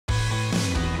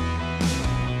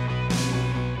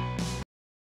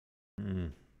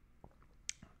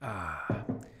Ah,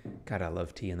 God, I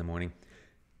love tea in the morning.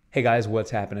 Hey guys, what's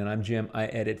happening? I'm Jim. I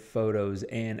edit photos,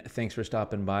 and thanks for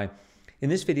stopping by. In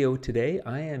this video today,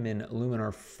 I am in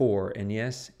Luminar 4, and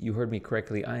yes, you heard me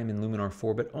correctly, I am in Luminar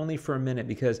 4, but only for a minute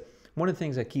because one of the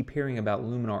things I keep hearing about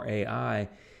Luminar AI,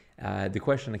 the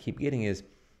question I keep getting is,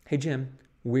 hey Jim,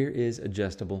 where is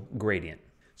adjustable gradient?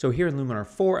 So here in Luminar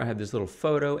 4, I have this little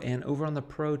photo, and over on the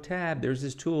Pro tab, there's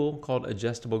this tool called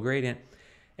Adjustable Gradient.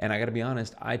 And I gotta be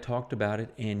honest, I talked about it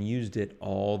and used it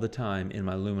all the time in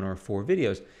my Luminar 4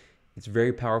 videos. It's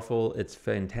very powerful, it's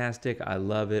fantastic, I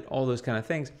love it, all those kind of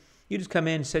things. You just come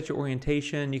in, set your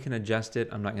orientation, you can adjust it.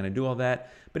 I'm not gonna do all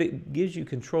that, but it gives you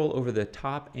control over the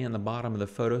top and the bottom of the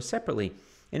photo separately.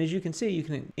 And as you can see, you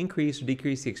can increase or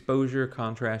decrease the exposure,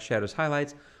 contrast, shadows,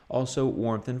 highlights, also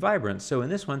warmth and vibrance. So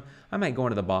in this one, I might go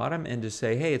into the bottom and just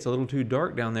say, hey, it's a little too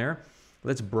dark down there.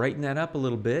 Let's brighten that up a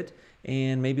little bit,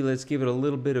 and maybe let's give it a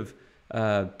little bit of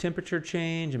temperature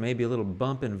change and maybe a little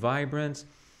bump in vibrance.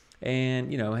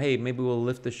 And, hey, maybe we'll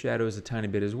lift the shadows a tiny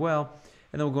bit as well.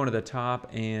 And then we'll go into the top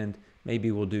and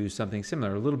maybe we'll do something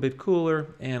similar, a little bit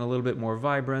cooler and a little bit more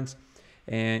vibrance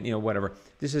and, whatever.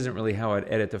 This isn't really how I'd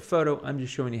edit the photo. I'm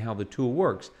just showing you how the tool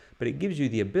works. But it gives you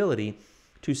the ability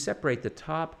to separate the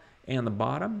top and the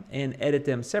bottom and edit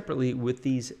them separately with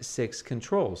these 6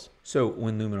 controls. So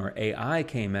when Luminar AI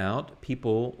came out,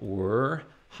 people were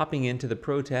hopping into the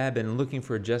Pro tab and looking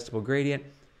for adjustable gradient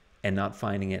and not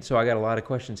finding it. So I got a lot of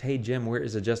questions. Hey Jim, where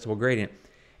is adjustable gradient?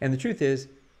 And the truth is,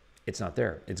 it's not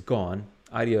there. It's gone.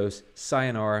 Adios,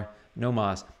 sayonara, no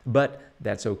mas. But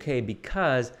that's okay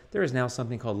because there is now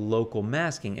something called local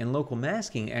masking. And local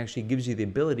masking actually gives you the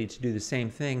ability to do the same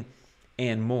thing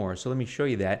and more. So let me show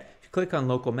you that. If you click on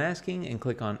local masking and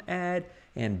click on add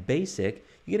and basic,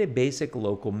 you get a basic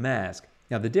local mask.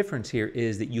 Now the difference here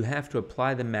is that you have to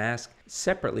apply the mask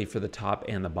separately for the top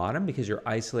and the bottom because you're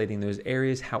isolating those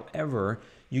areas. However,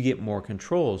 you get more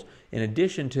controls. In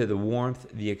addition to the warmth,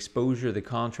 the exposure, the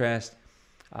contrast,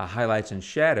 highlights and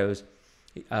shadows,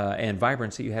 and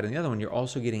vibrance that you had in the other one, you're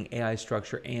also getting AI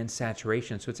structure and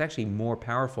saturation. So it's actually more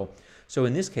powerful. So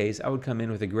in this case, I would come in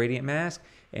with a gradient mask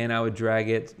and I would drag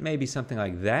it maybe something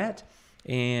like that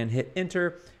and hit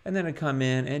enter. And then I'd come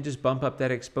in and just bump up that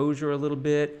exposure a little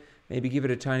bit, maybe give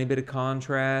it a tiny bit of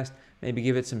contrast, maybe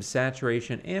give it some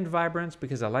saturation and vibrance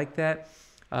because I like that.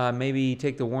 Maybe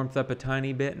take the warmth up a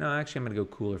tiny bit. No, actually I'm gonna go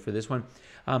cooler for this one.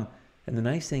 And the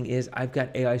nice thing is I've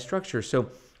got AI structure. So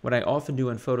what I often do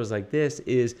in photos like this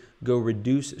is go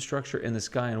reduce structure in the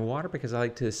sky and water because I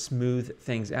like to smooth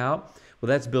things out. Well,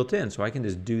 that's built in, so I can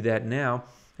just do that now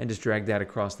and just drag that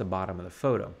across the bottom of the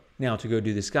photo. Now to go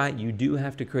do the sky, you do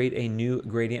have to create a new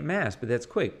gradient mask, but that's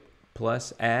quick.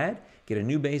 Plus add, get a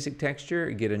new basic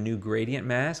texture, get a new gradient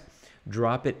mask,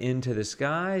 drop it into the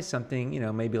sky,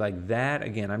 something, maybe like that.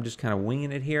 Again, I'm just kind of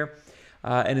winging it here.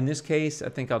 And in this case, I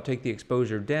think I'll take the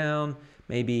exposure down,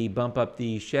 maybe bump up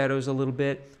the shadows a little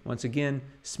bit. Once again,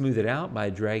 smooth it out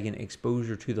by dragging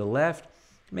exposure to the left,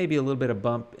 maybe a little bit of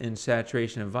bump in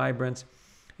saturation and vibrance,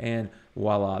 and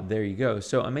voila, there you go.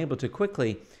 So I'm able to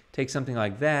quickly take something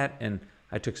like that, and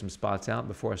I took some spots out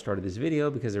before I started this video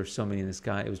because there were so many in the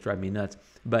sky, it was driving me nuts.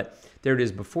 But there it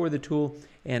is before the tool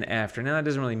and after. Now it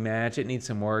doesn't really match, it needs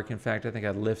some work. In fact, I think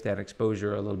I'd lift that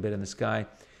exposure a little bit in the sky.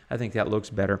 I think that looks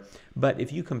better. But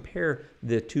if you compare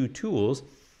the two tools,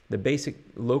 the basic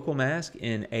local mask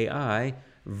in AI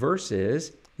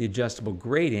versus the adjustable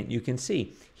gradient, you can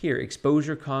see here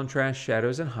exposure, contrast,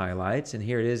 shadows, and highlights. And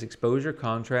here it is exposure,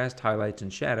 contrast, highlights,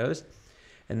 and shadows.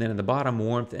 And then in the bottom,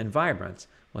 warmth and vibrance.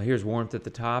 Well, here's warmth at the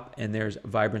top and there's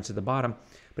vibrance at the bottom.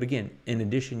 But again, in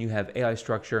addition, you have AI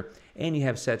structure and you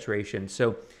have saturation.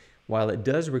 So while it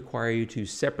does require you to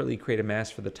separately create a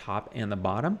mask for the top and the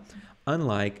bottom,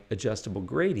 unlike adjustable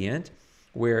gradient,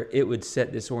 where it would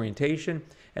set this orientation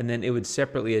and then it would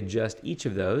separately adjust each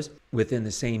of those within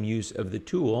the same use of the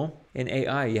tool. In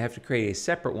AI, you have to create a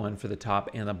separate one for the top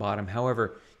and the bottom.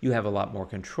 However, you have a lot more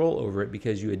control over it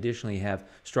because you additionally have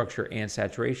structure and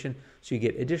saturation, so you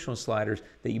get additional sliders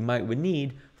that you would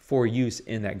need for use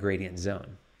in that gradient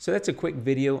zone. So that's a quick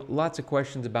video. Lots of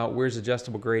questions about where's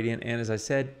adjustable gradient, and as I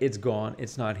said, it's gone,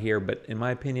 it's not here, but in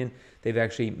my opinion, they've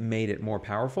actually made it more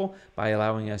powerful by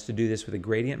allowing us to do this with a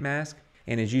gradient mask.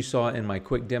 And as you saw in my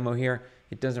quick demo here,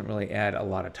 it doesn't really add a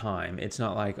lot of time. It's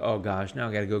not like, oh gosh, now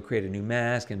I gotta go create a new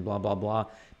mask and blah, blah, blah.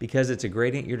 Because it's a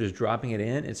gradient, you're just dropping it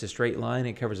in. It's a straight line.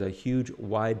 It covers a huge,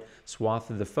 wide swath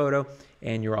of the photo,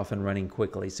 and you're off and running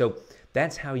quickly. So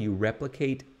that's how you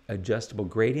replicate adjustable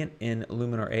gradient in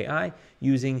Luminar AI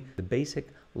using the basic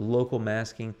local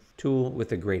masking tool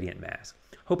with a gradient mask.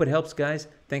 Hope it helps, guys.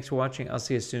 Thanks for watching. I'll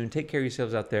see you soon. Take care of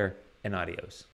yourselves out there, and adios.